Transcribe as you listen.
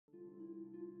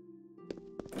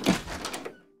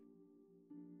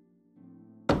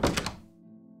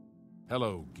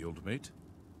Hello, guildmate.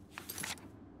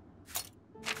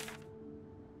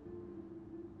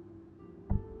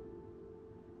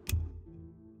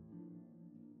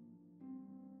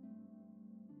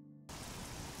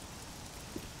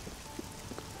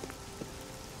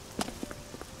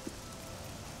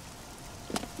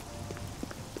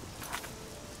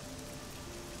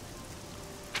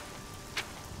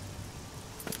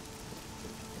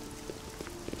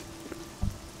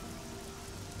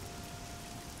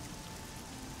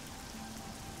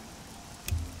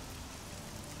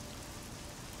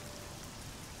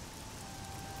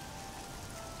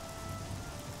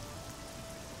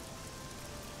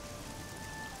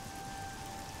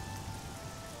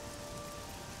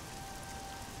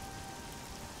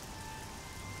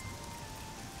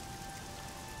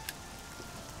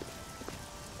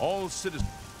 All citizens.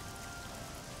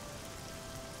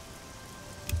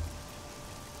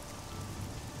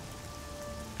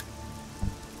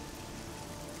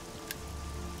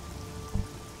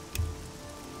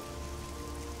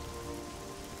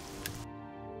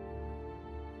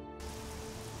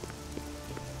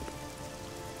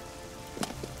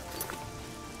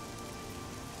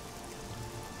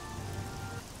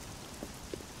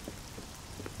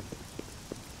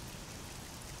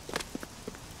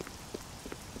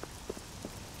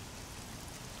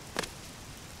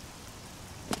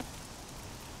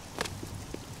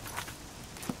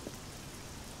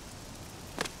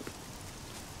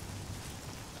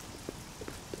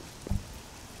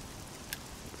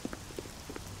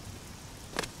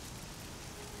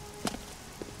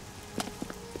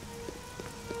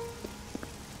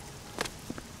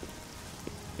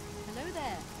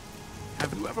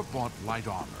 Have you ever bought light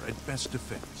armor at best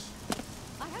defense?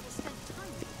 I haven't spent time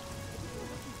with it. If you're looking for light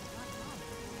armor, best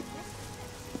defense.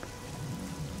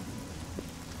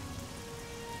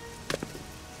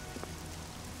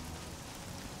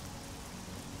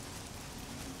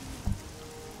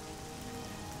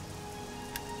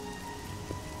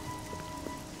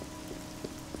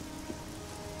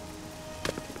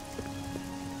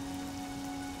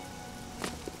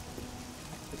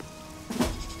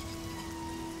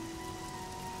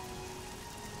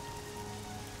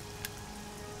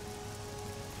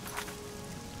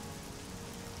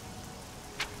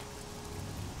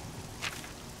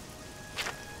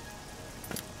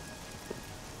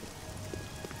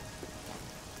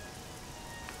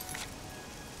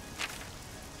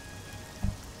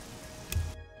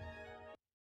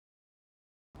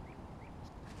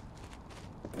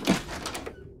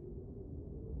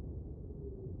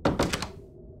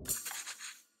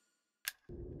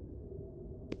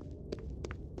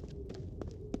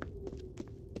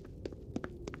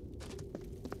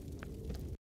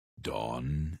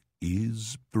 Dawn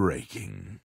is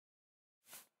breaking.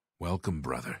 Welcome,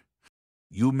 brother.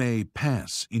 You may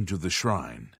pass into the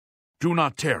shrine. Do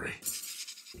not tarry.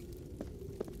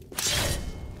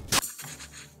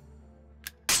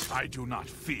 I do not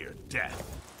fear death.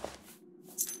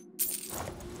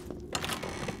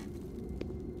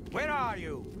 Where are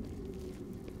you?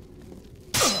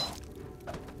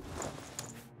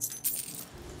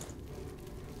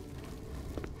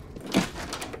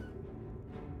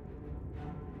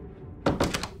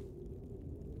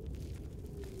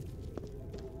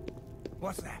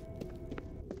 What's that?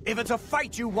 If it's a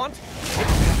fight you want,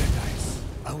 paradise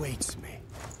awaits me.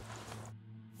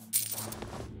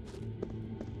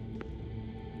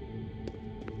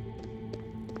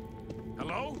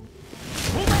 Hello?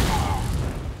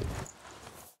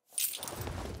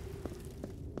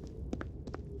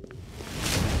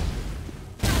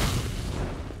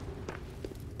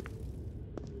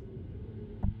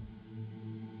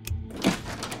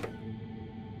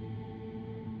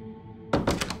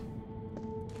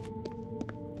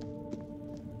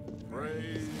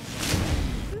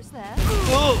 Who's there?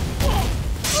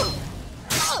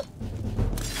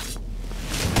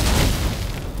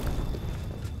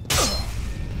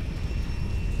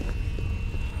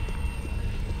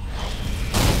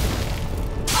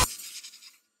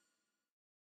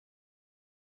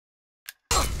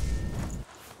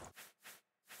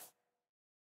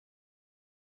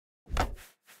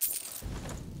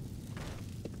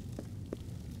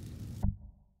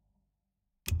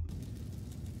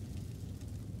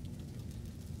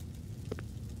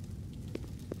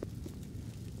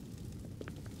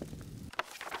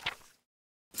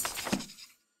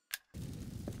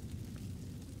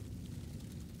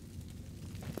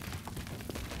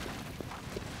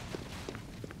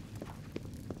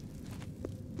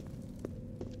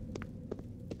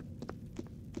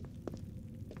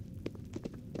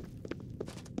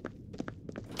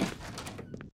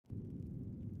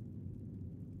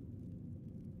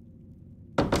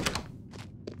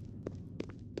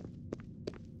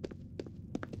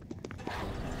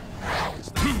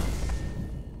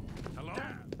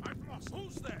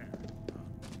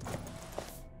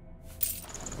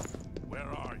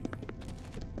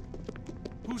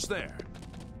 Who's there?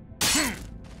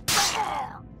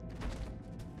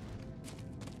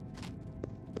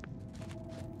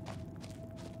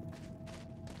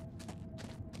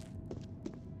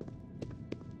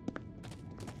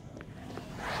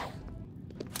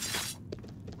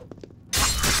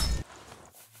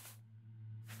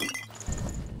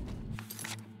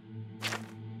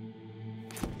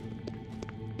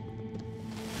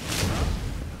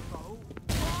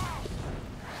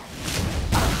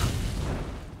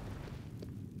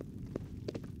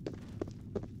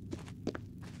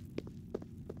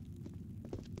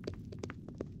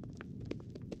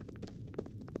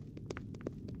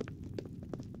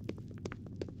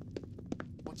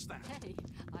 What's that? Hey,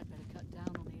 I'd better cut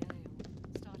down on the ale.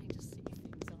 Starting to see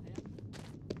things I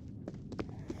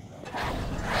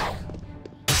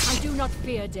am. I do not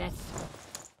fear death.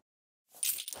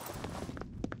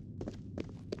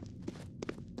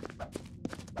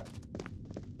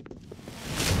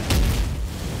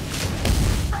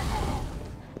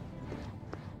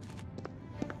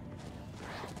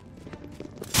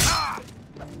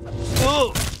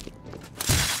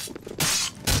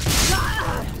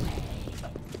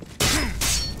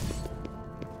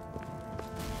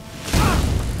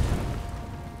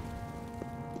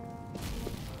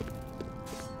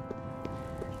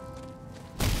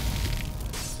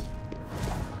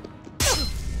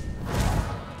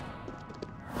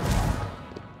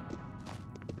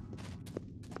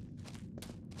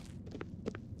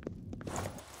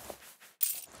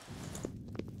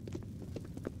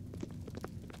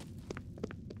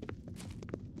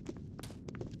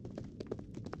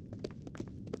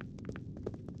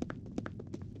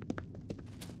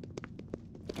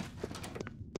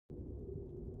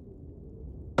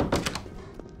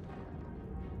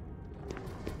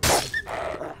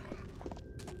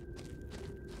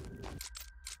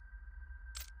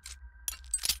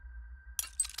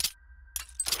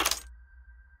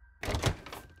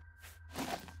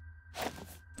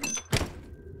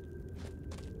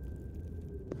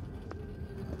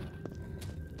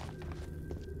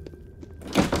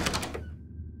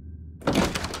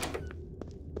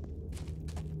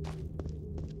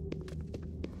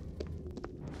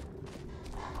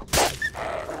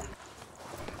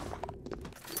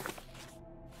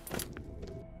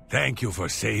 Thank you for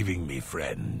saving me,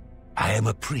 friend. I am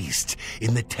a priest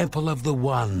in the Temple of the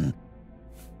One.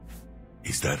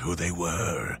 Is that who they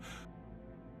were?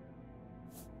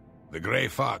 The Grey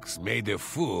Fox made a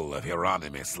fool of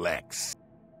Hieronymus Lex.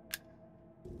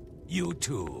 You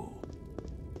too.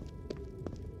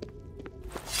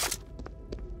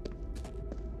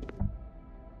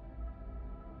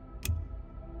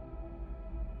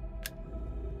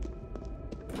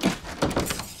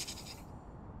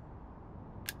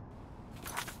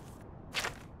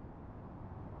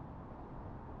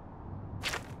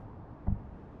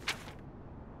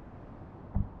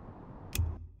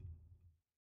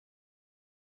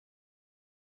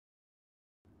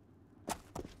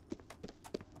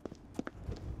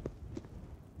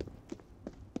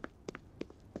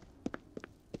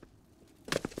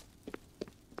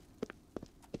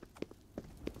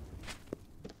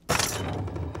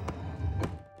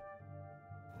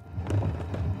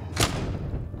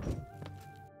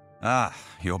 Ah,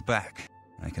 you're back.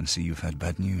 I can see you've had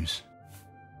bad news.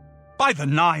 By the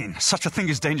Nine! Such a thing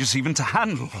is dangerous even to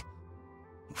handle.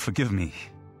 Forgive me.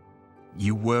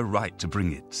 You were right to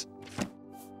bring it.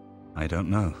 I don't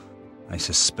know. I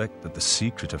suspect that the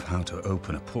secret of how to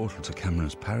open a portal to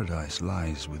Cameron's paradise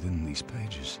lies within these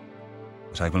pages.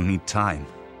 But I will need time.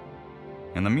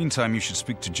 In the meantime, you should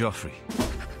speak to Joffrey.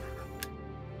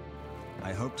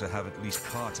 I hope to have at least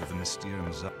part of the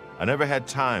Mysterium. I never had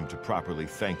time to properly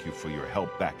thank you for your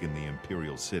help back in the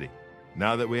Imperial City.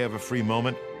 Now that we have a free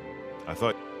moment, I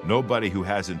thought nobody who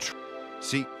hasn't...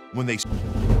 See, when they...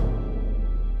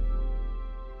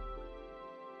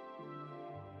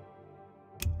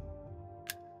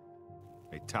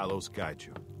 May Talos guide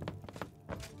you.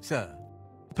 Sir,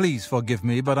 please forgive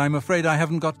me, but I'm afraid I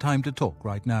haven't got time to talk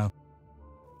right now.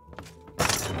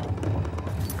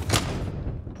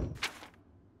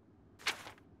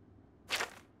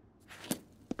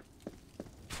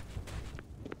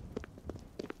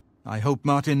 I hope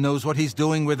Martin knows what he's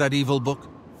doing with that evil book.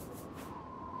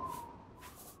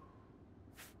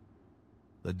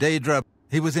 The Daedra,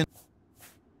 he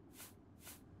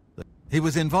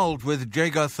was involved with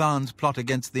Jagar Tharn's plot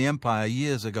against the Empire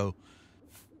years ago.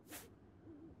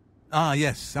 Ah,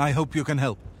 yes, I hope you can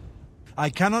help. I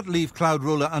cannot leave Cloud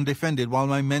Ruler undefended while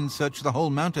my men search the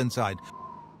whole mountainside.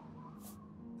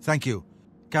 Thank you.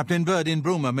 Captain Bird in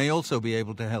Bruma may also be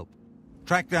able to help.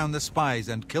 Track down the spies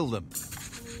and kill them.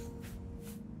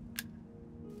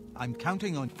 I'm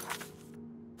counting on...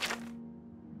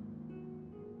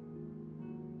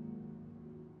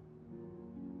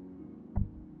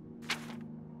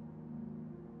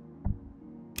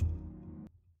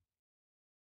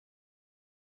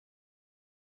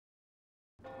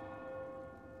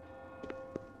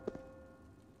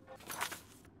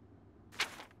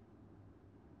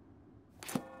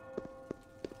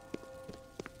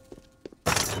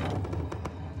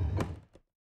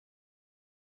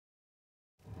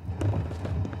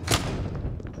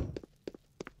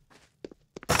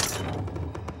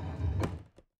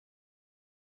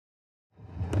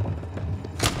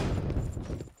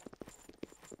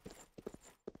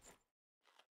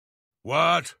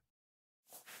 What?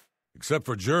 Except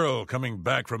for Gerald coming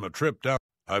back from a trip down.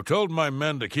 I've told my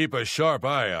men to keep a sharp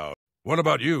eye out. What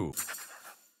about you?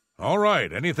 All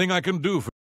right, anything I can do for...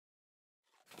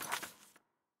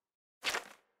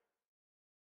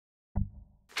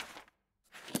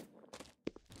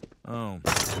 Oh.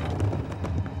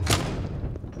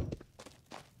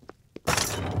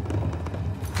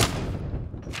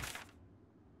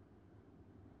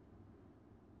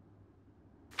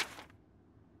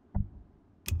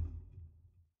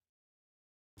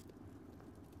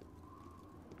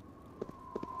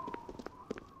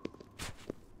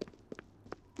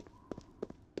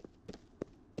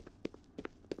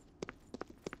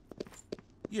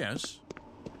 Yes.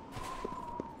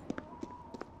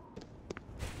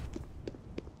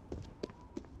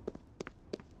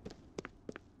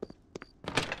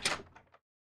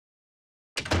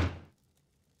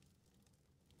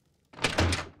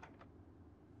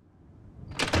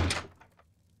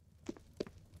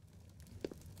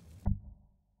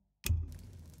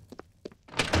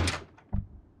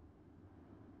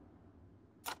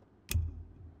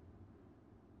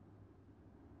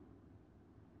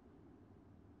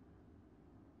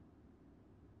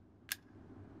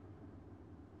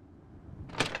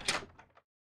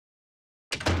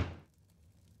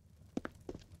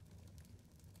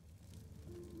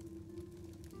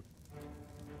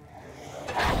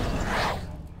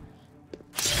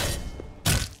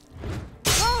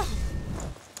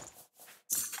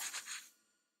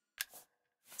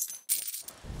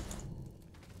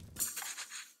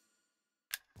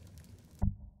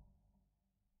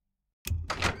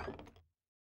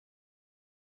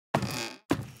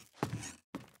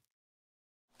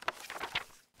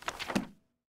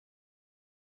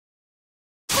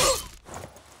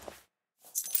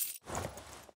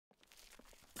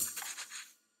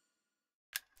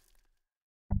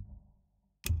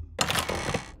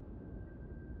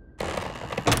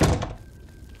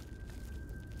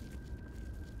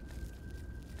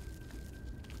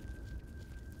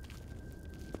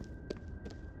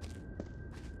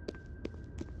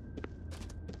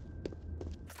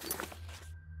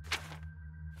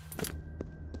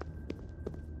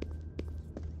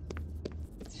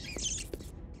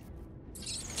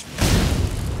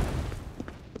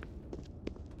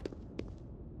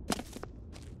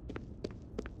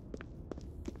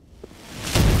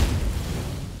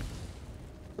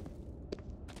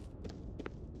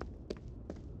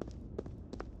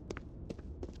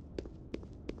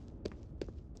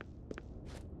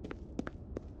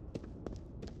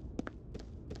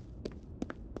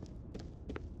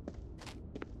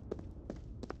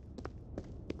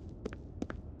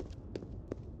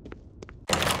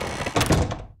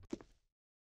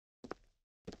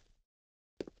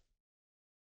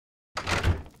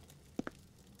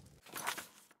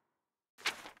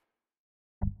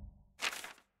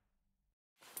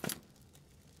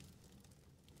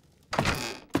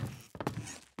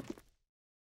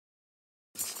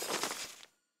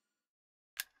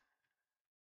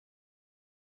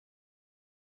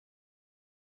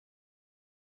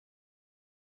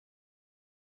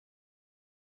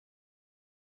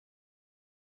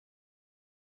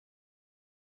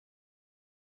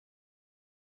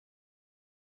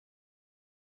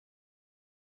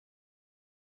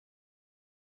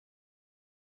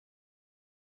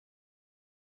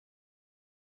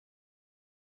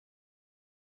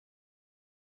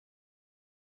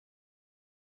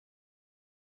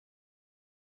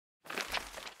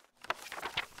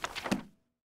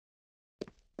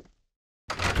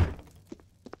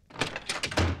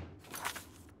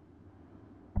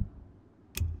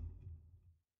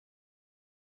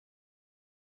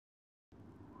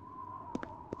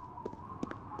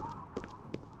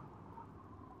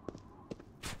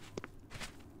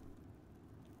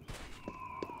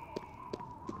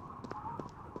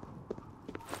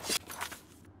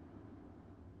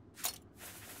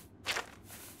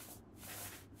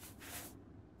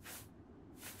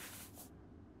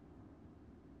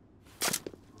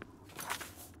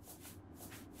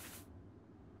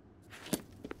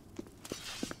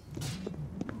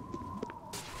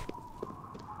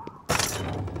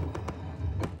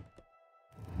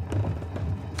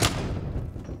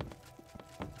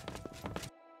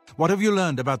 What have you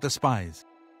learned about the spies?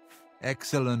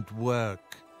 Excellent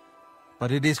work.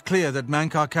 But it is clear that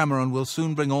Mankar Cameron will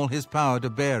soon bring all his power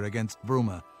to bear against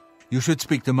Bruma. You should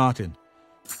speak to Martin.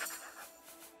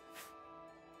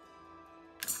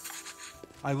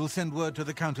 I will send word to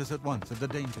the Countess at once of the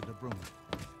danger to Bruma.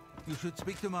 You should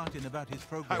speak to Martin about his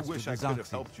progress. I wish I could have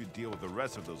helped you deal with the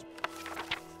rest of those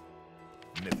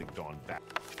Mythic Dawn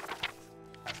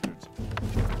bastards.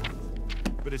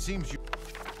 But it seems you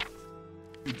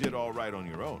did all right on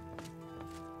your own.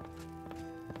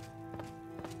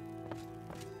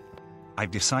 I've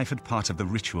deciphered part of the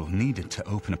ritual needed to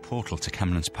open a portal to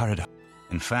Cameron's paradise.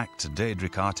 In fact,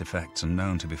 Daedric artifacts are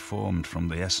known to be formed from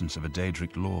the essence of a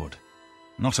Daedric lord.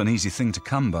 Not an easy thing to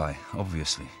come by,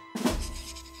 obviously.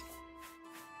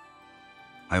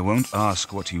 I won't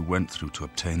ask what you went through to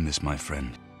obtain this, my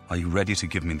friend. Are you ready to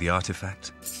give me the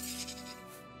artifact?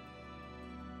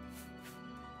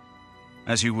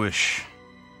 As you wish.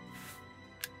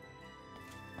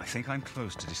 I think I'm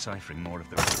close to deciphering more of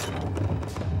the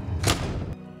ritual.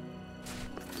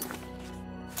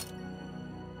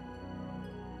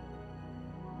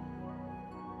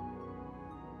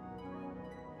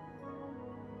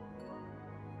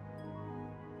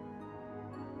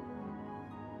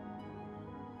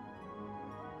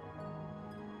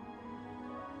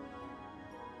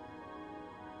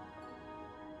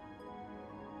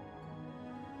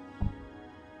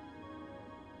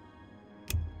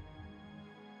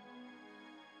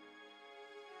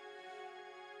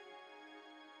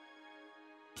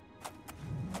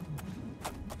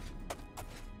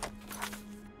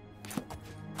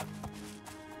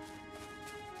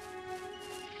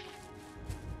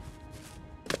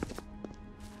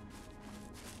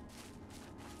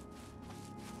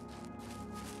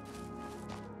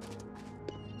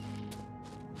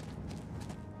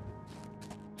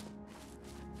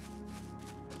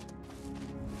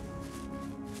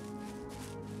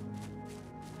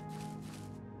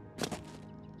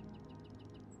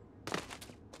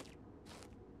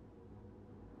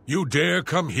 You dare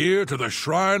come here to the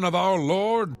shrine of our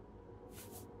Lord?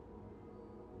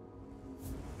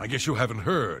 I guess you haven't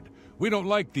heard. We don't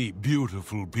like the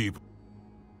beautiful people.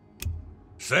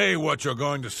 Say what you're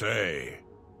going to say.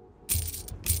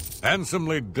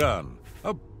 Handsomely done.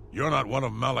 You're not one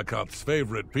of Malakoth's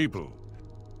favorite people.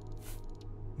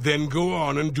 Then go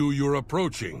on and do your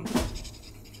approaching.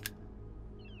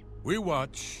 We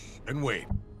watch and wait.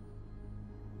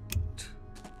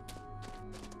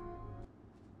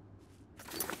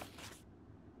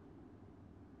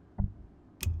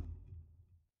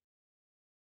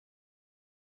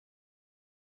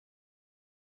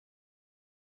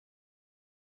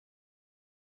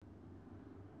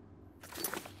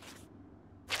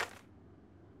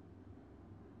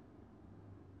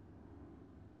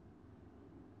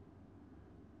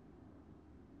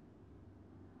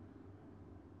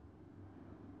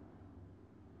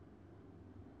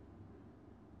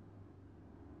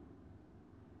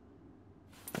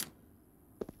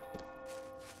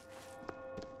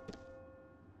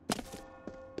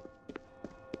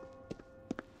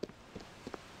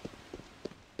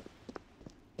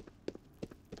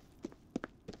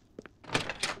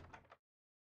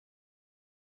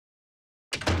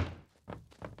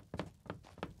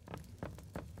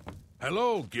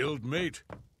 Hello, guildmate.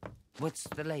 What's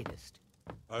the latest?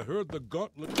 I heard the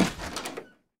gauntlet...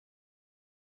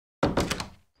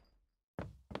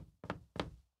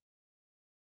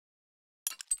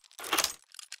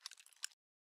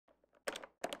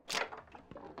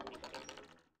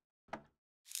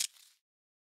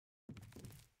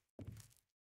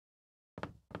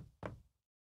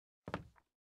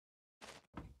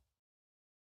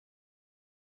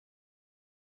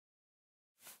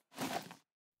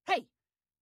 Hey!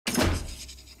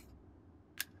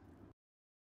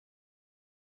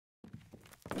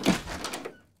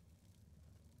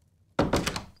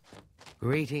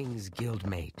 Greetings,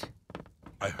 guildmate.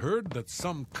 I heard that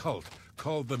some cult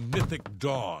called the Mythic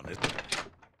Dawn...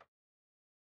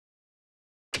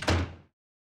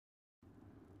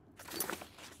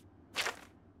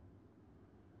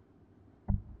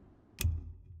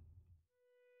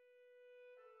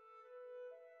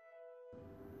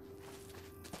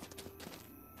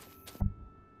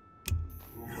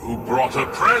 You brought a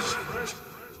present?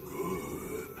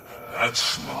 Good. That's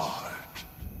smart.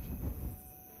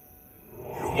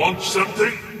 You want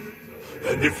something?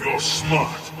 Then if you're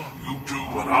smart, you do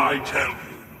what I tell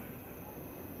you.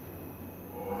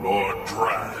 Lord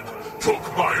Drad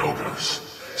took my ogres.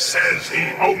 Says he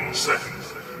owns them.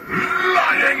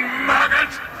 Lying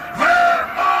maggot! They're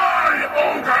my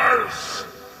ogres!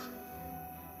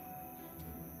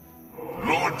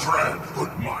 Lord Drad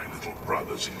put mine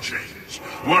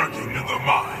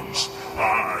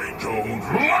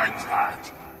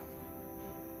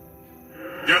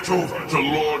Get over to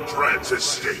Lord Dread's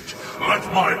estate. Let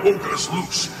my ogres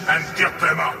loose and get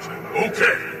them out.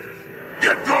 Okay.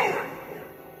 Get going!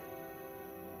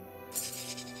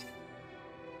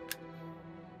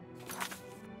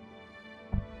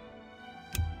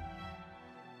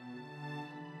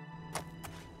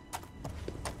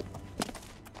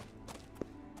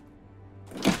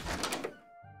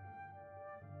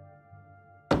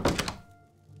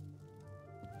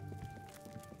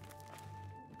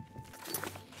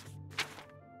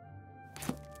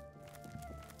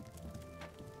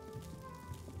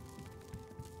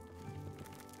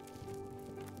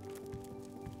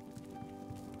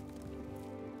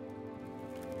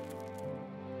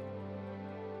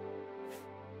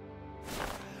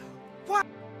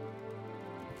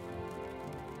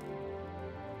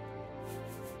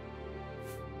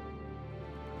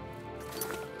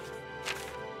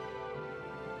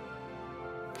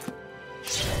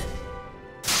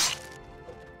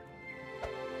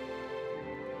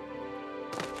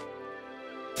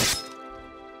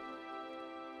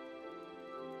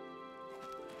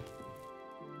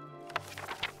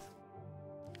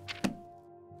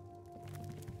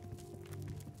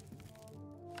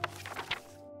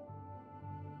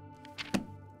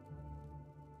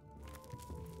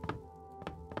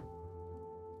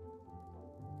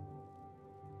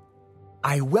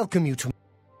 I welcome you to...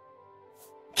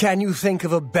 Can you think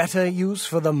of a better use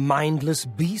for the mindless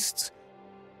beasts?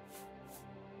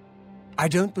 I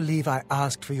don't believe I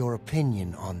asked for your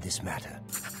opinion on this matter.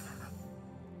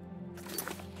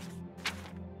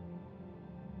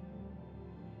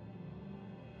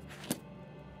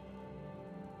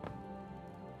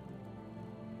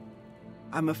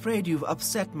 I'm afraid you've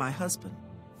upset my husband.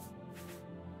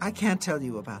 I can't tell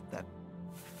you about that.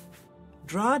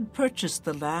 Drod purchased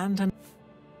the land and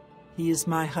he is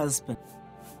my husband.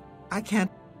 I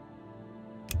can't...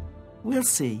 We'll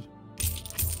see.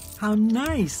 How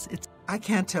nice it's... I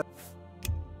can't tell...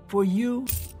 For you,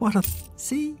 what a...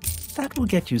 See? That will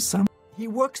get you some. He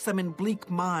works them in bleak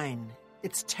mine.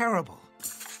 It's terrible.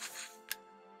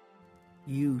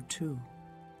 You too.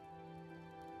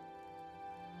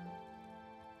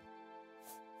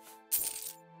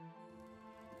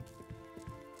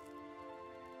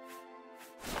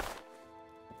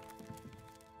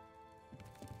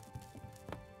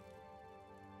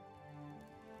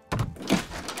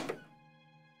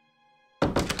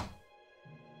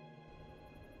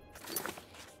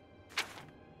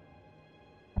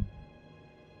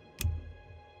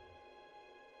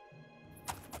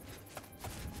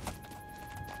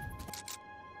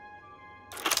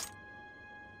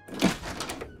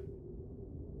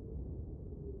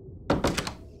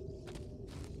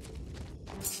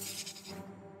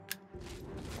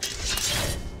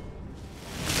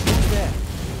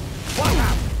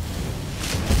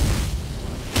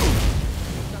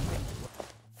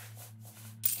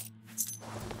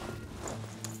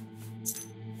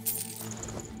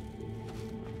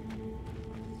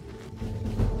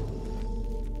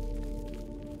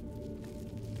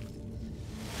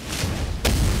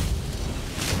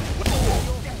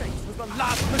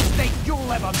 Last mistake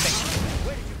you'll ever make.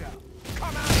 Where did you go?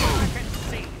 Come out here, I can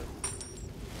see you.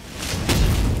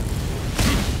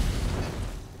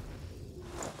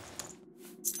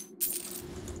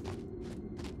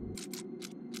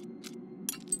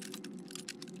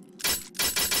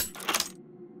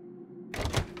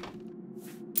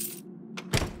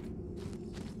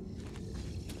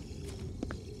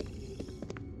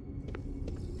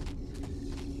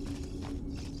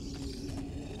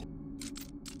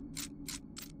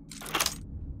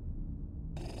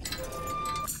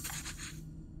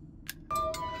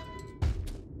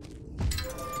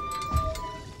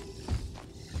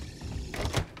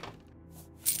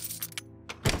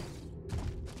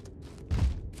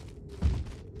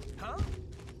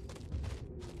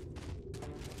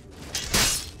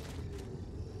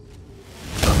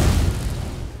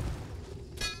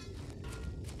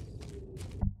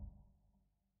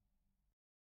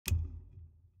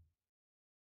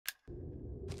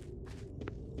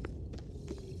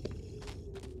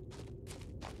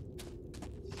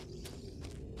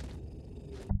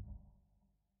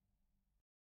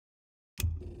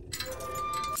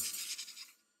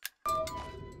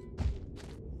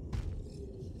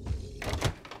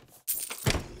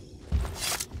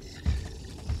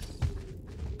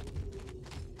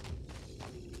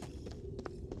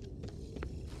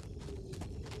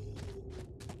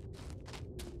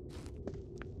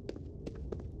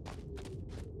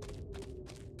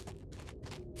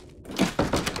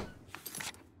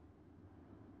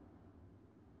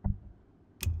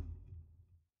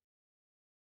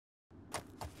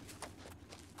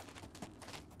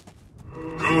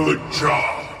 Good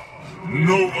job.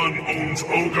 No one owns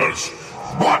ogres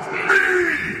but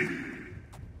me!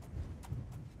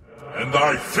 And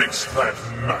I fixed that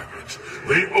maggot.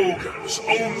 The ogre's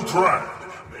own drag.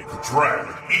 Make drag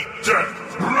eat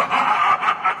death.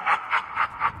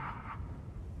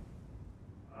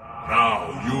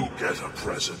 Now you get a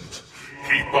present.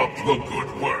 Keep up the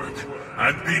good work,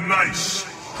 and be nice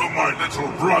to my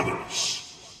little brothers.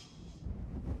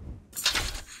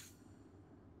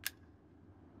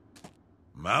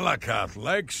 Malakoth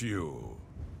likes you.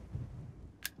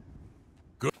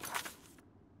 Good.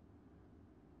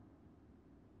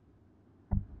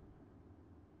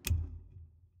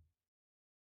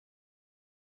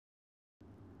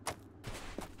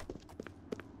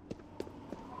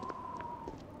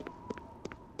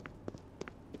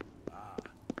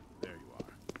 There you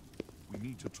are. We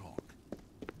need to talk.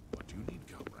 What do you need,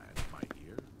 Galbrand, my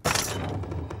dear?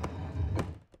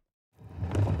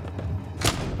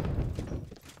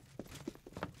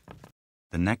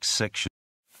 The next section.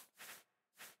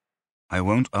 I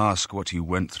won't ask what you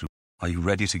went through. Are you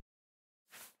ready to...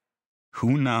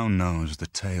 Who now knows the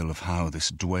tale of how this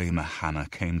Dwemer hammer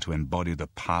came to embody the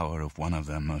power of one of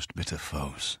their most bitter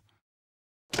foes?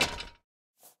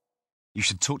 You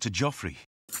should talk to Joffrey.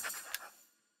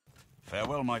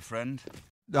 Farewell, my friend.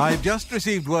 I've just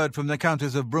received word from the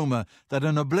Countess of Bruma that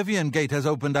an Oblivion gate has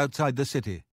opened outside the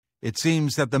city. It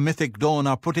seems that the Mythic Dawn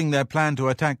are putting their plan to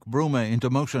attack Bruma into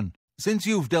motion. Since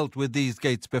you've dealt with these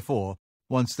gates before,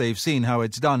 once they've seen how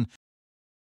it's done,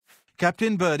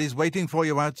 Captain Bird is waiting for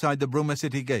you outside the Bruma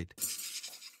City gate.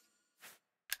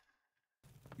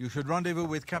 You should rendezvous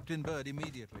with Captain Bird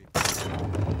immediately.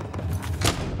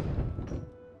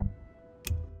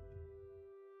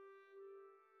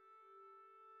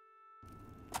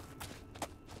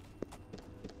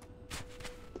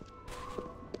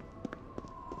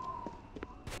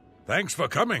 Thanks for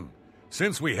coming.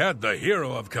 Since we had the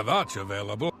hero of Kavach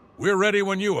available, we're ready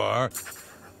when you are.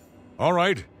 All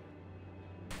right.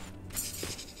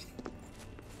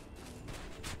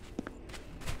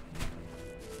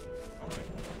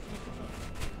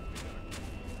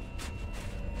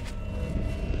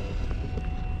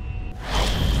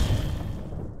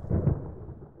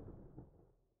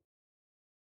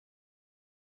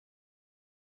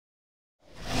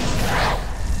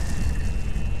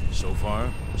 So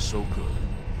far, so good.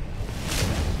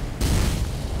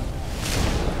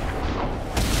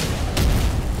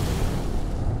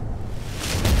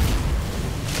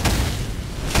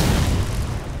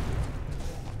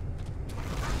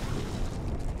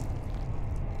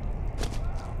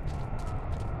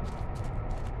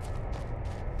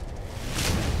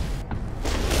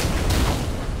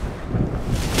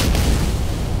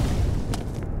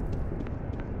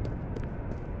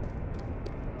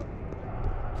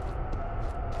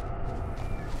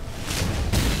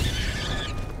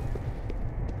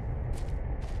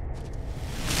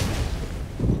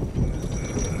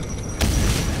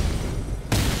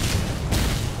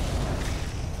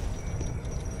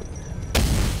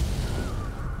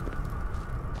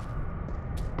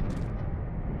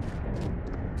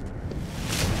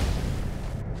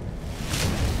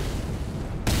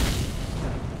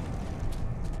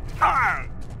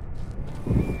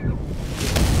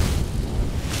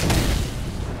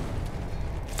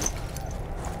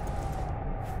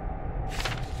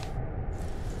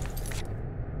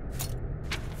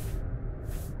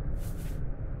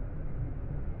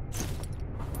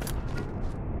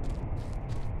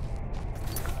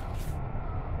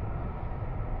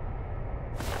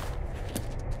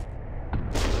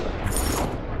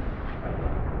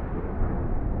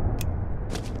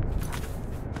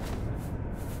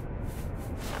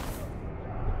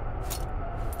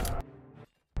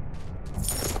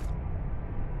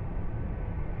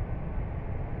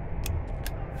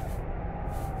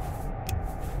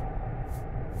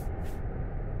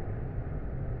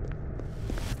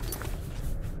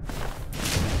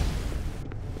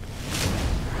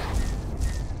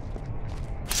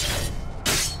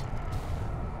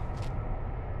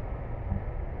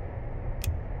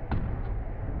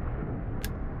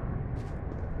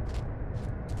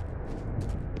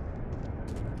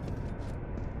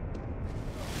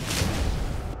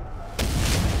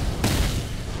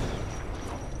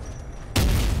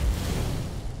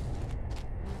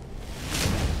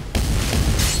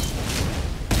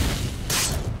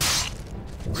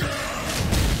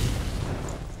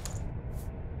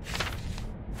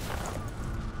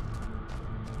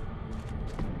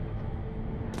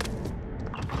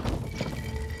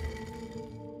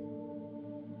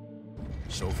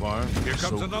 So far, Here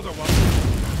comes so another good. one.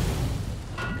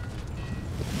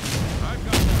 I've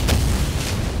got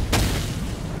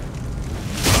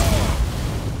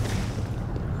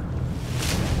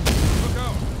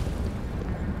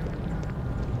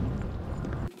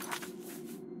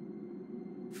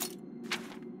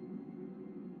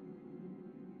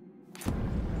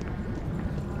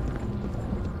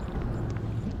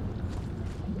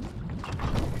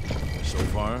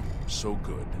far, so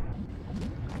good.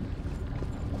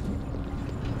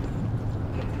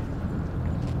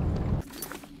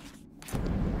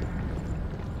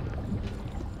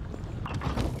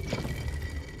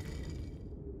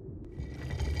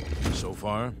 So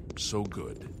far, so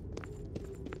good.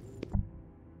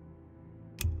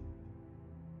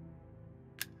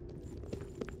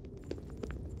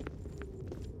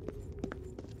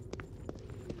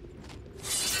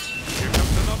 Here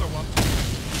comes another one.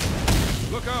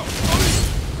 Look out!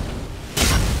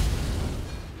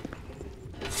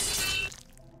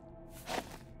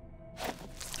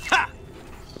 Ha!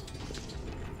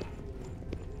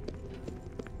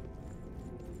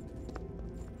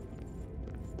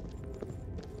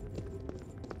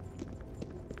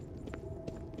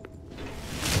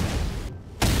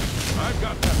 I've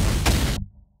got that one.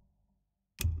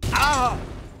 Ah!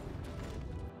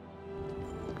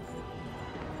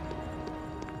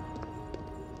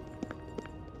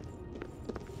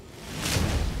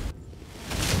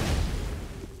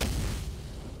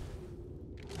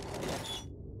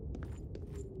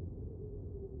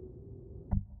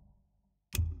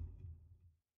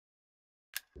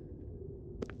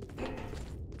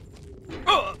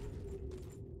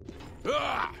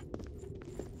 Ah!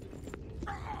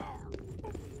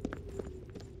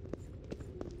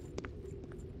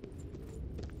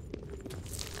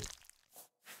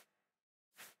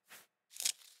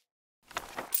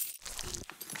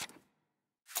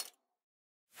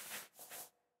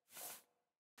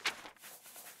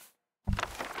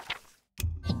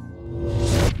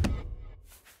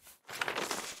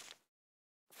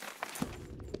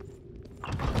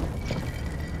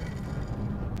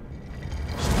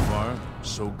 So far,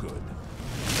 so good.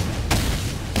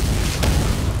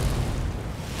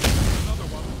 Another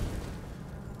one.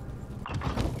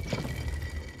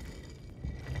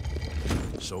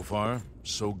 So far,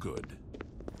 so good.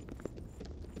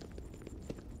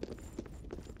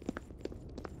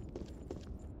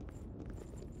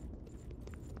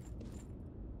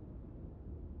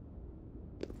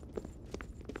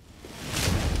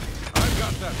 I've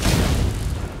got that one.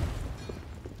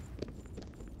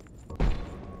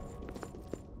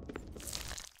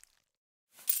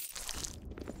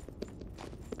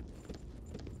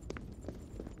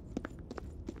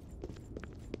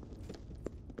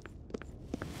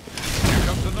 Here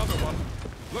comes another one.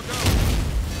 Look out!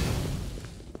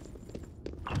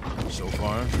 So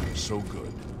far, so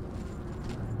good.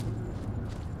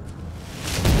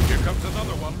 Here comes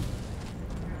another one.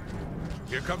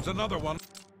 Here comes another one.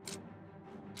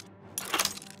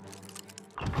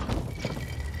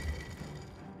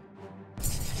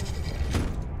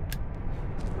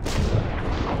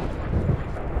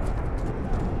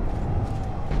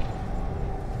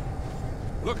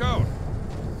 Look out!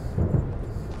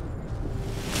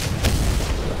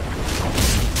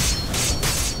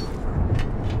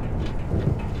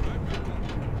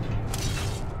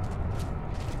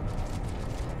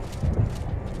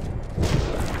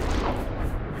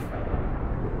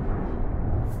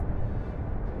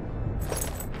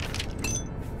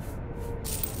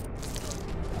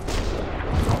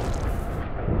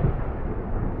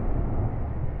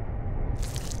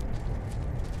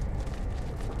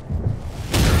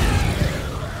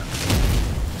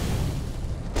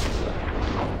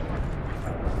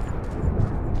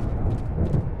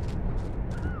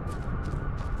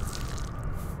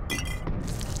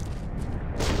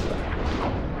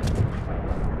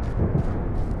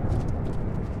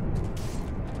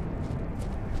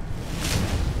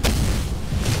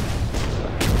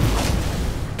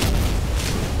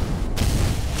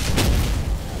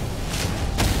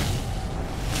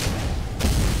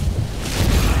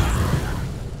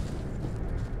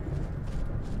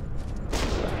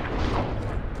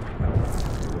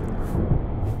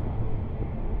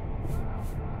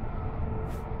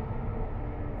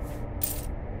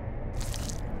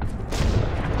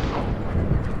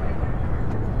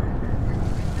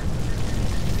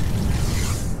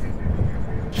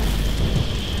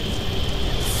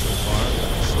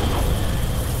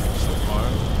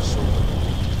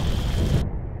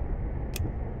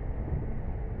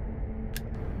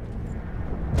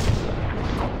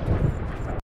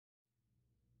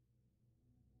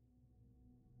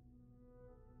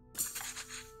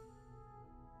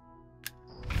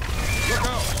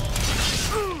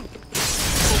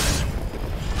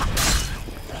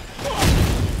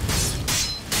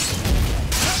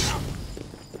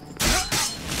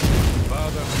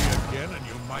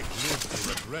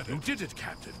 You did it,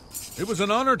 Captain. It was an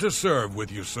honor to serve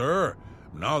with you, sir.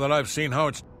 Now that I've seen how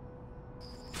it's...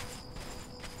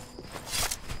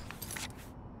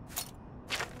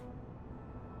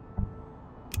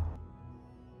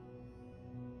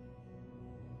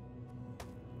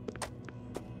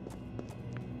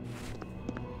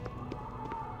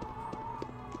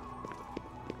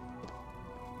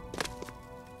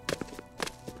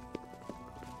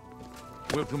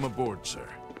 Welcome aboard, sir. It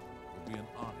will be an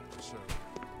honor to serve you.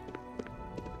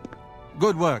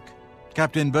 Good work,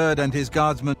 Captain Bird and his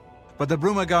guardsmen. But the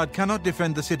Bruma Guard cannot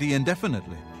defend the city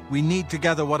indefinitely. We need to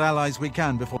gather what allies we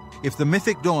can before... If the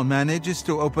Mythic Dawn manages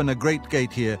to open a great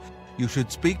gate here, you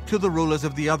should speak to the rulers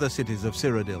of the other cities of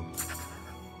Cyrodiil.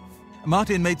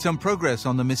 Martin made some progress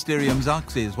on the Mysterium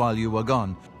Xarxes while you were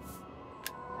gone.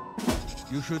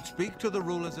 You should speak to the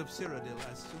rulers of Cyrodiil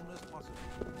as soon as possible.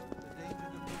 The danger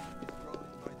is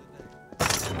growing by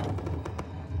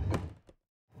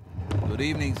the day. Good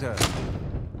evening, sir.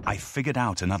 I figured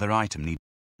out another item need.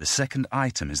 The second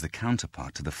item is the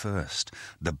counterpart to the first,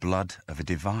 the blood of a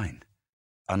divine.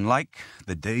 Unlike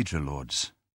the Daedra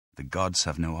Lords, the gods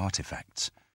have no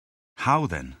artifacts. How,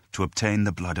 then, to obtain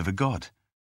the blood of a god?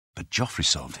 But Joffrey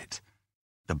solved it.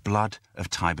 The blood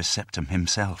of Tiber Septim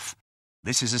himself.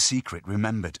 This is a secret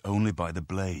remembered only by the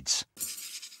Blades.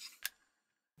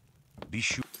 Be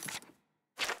sure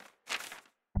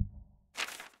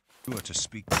to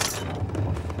speak.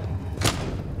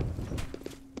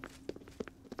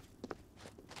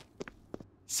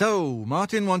 So,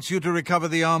 Martin wants you to recover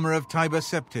the armor of Tiber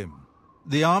Septim.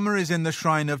 The armor is in the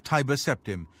shrine of Tiber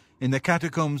Septim, in the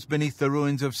catacombs beneath the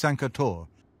ruins of Sankator.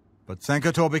 But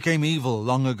Sankator became evil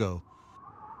long ago.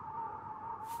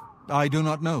 I do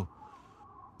not know.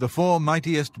 The four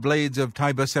mightiest blades of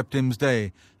Tiber Septim's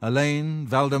day, Elaine,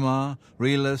 Valdemar,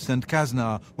 Relus, and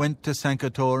Kaznar, went to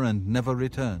Sankator and never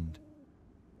returned.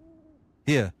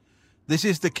 Here, this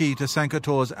is the key to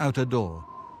Sankator's outer door.